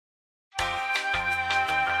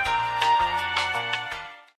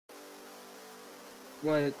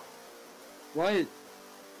What? What?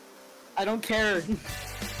 I don't care.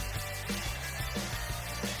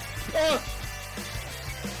 Oh!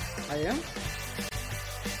 I am?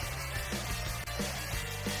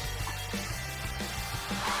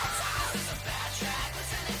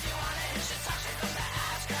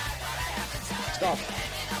 Stop.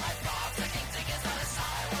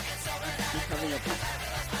 He's having a...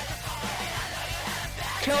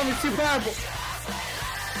 Kill him, it's too powerful!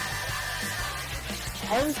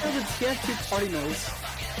 I always have the TF2 party noise.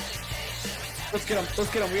 Let's get him,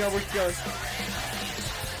 we gotta work together.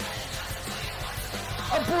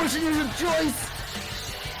 Abortion is a choice!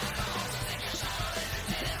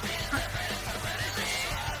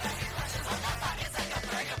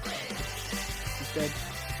 He's dead.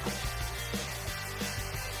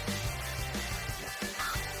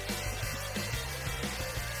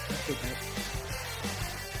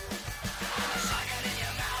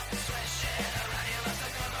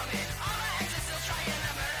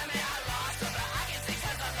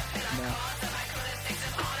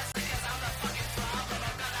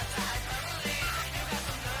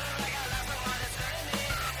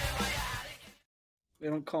 They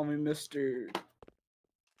don't call me Mr.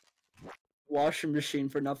 Washing Machine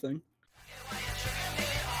for nothing.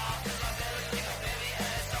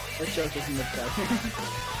 That joke isn't the best.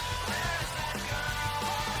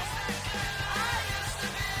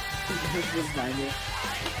 This was minor.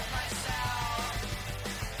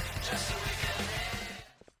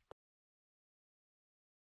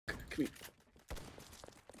 Come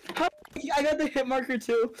here. I got the hit marker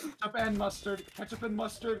too. Ketchup and mustard. Ketchup and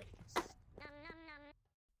mustard.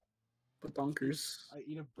 Bonkers. I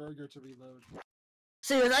eat a burger to reload.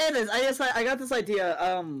 Serious, I got this idea.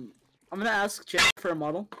 I'm gonna ask Jay for a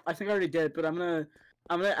model. I think I already did, but I'm gonna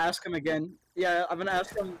ask him again. Yeah, I'm gonna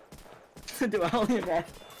ask him to do Alien Ball.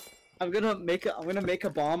 I'm gonna make a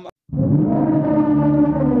bomb.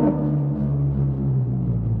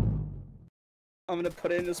 I'm gonna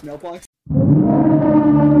put it in his mailbox.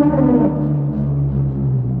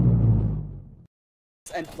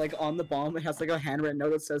 And like on the bomb, it has like a handwritten note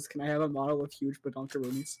that says, "Can I have a model of huge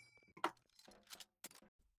badonkaroonies?"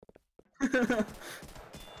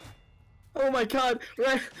 Oh my god!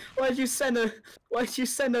 Why'd you send a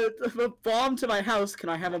bomb to my house? Can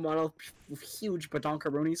I have a model of huge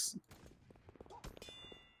badonkaroonies?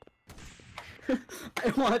 I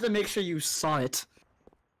wanted to make sure you saw it.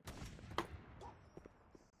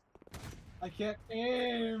 I can't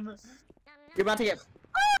aim. You're about to get.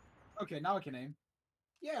 Okay, now I can aim.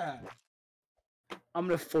 Yeah. I'm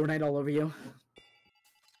gonna Fortnite all over you.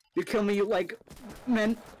 You kill me, like,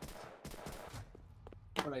 men.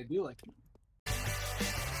 But I do like it.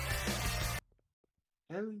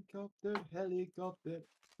 Helicopter, helicopter.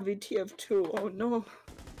 VTF2, oh no.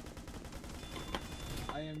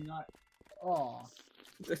 I am not. Aw.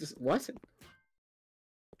 This is what?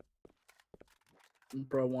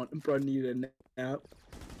 Bro needed a nap.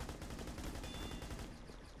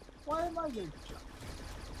 Why am I getting shot?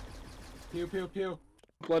 Pew pew pew.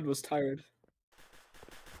 Blood was tired.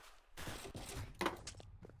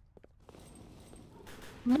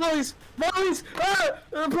 Noise! Noise! Ah!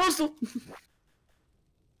 Postal!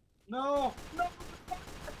 No! No!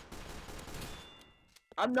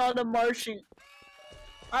 I'm not a marching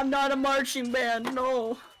band,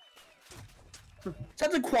 no!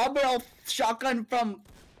 That's a quad barrel shotgun from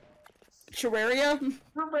Terraria?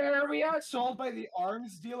 Terraria sold by the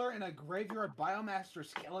arms dealer in a graveyard biomaster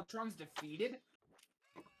Skeletrons defeated?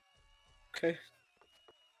 Okay.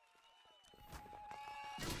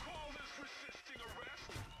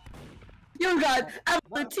 You got a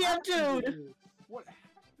TF dude! What happened?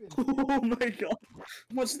 Oh my god.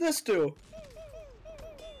 What's this do?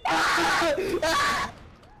 Ah! Ah!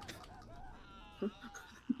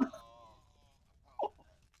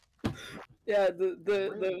 Yeah,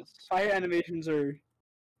 the fire animations are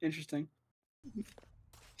interesting.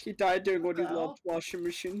 He died doing what he loved, washing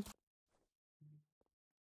machine.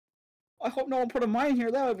 I hope no one put a mine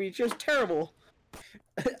here, that would be just terrible.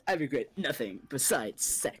 I regret nothing besides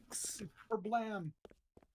sex. For blam.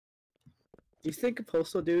 Do you think a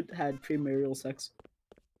postal dude had premarital sex?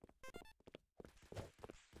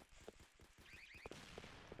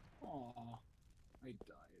 Aw, I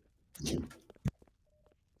died.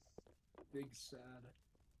 Big sad.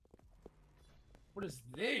 What is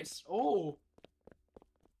this? Oh!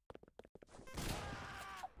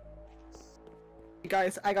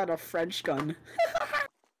 Guys, I got a French gun.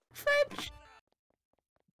 French!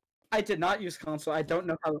 I did not use console, I don't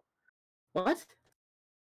know how... What?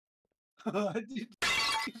 Oh.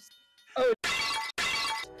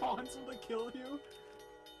 Console to kill you?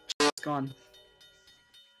 It's gone.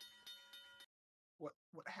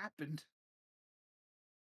 happened?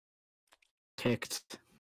 Ticked.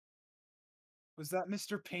 Was that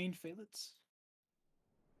Mr. Payne Felix?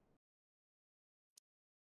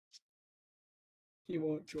 He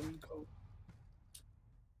won't join call.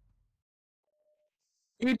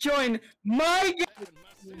 You join my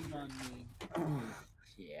game! On me.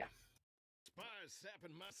 Yeah. Spies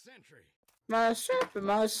sapping my sentry.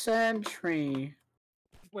 My sentry.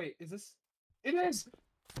 Wait, is this? It is!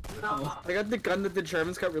 Oh, I got the gun that the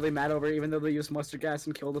Germans got really mad over, even though they used mustard gas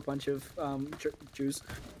and killed a bunch of Jews.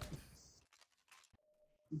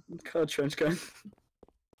 Called trench gun.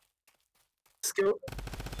 Skill.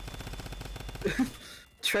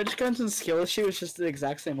 Trench guns and skill issue is just the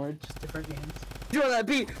exact same word, just different names. Juju on that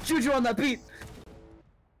beat! Juju on that beat!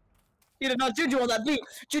 You did not Juju on that beat!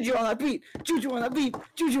 Juju on that beat! Juju on that beat!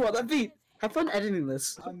 Juju on that beat! Have fun editing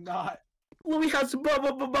this. I'm not. Louie has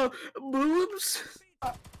boobs!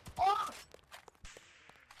 Oh!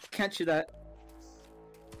 Can't shoot that.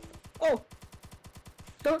 Oh!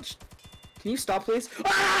 Don't. Can you stop, please?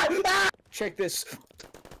 Ah! Ah! Check this.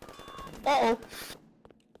 Uh oh.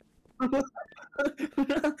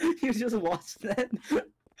 You just watched that.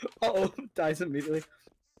 Uh oh. Dies immediately.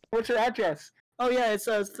 What's your address? Oh yeah, it's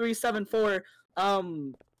 374.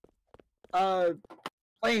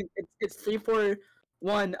 Plain. It's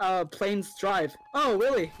 341. Plains Drive. Oh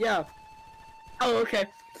really? Yeah. Oh okay.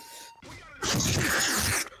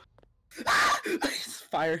 It's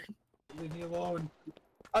fire. Leave me alone.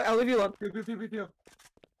 I'll leave you alone. Pew, pew, pew, pew, pew.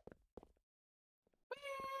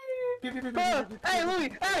 Pew, pew, pew, pew, Ah, pew, pew, hey, pew.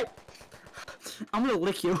 Louie! Hey! I'm gonna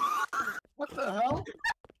lick you. What the hell?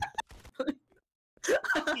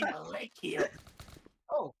 I'm gonna lick you.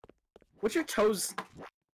 Oh. What's your toes?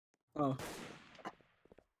 Oh.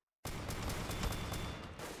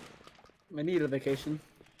 I need a vacation.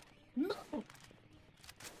 No.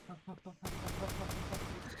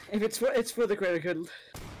 If it's for the greater good.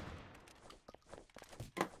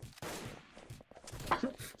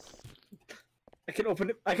 I can open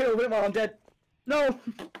it. I can open it while I'm dead. No.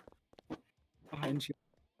 Behind you.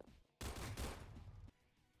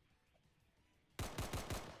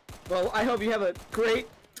 Well, I hope you have a great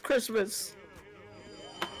Christmas.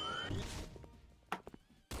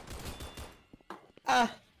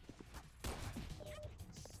 Ah.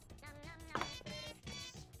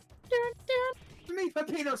 Meat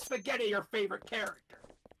Pepino Spaghetti, your favorite character.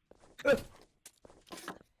 Why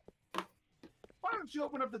don't you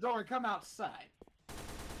open up the door and come outside?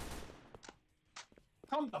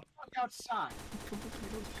 Come the fuck outside.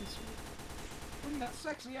 Bring that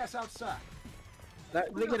sexy ass outside.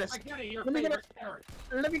 Let me get a Spaghetti, your let me get a- favorite character.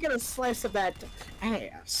 let me get a slice of that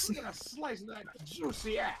ass. Look at a slice of that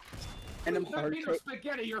juicy ass. And I'm Meat Pepino hard.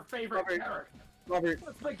 Spaghetti, your favorite Robert. character. Robert,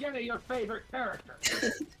 Spaghetti, your favorite character.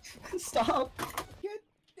 stop.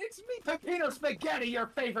 It's Meat Pepino Spaghetti, your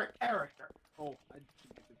favorite character. Oh, I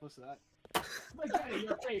didn't get close to that. Spaghetti,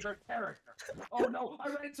 your favorite character. Oh no, I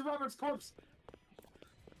ran into Robert's corpse.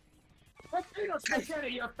 Pepino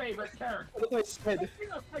Spaghetti, your favorite character. What I said.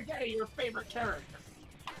 Pepino Spaghetti, your favorite character.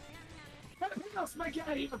 Pepino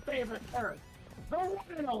Spaghetti, your favorite character. The one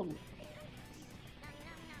and only.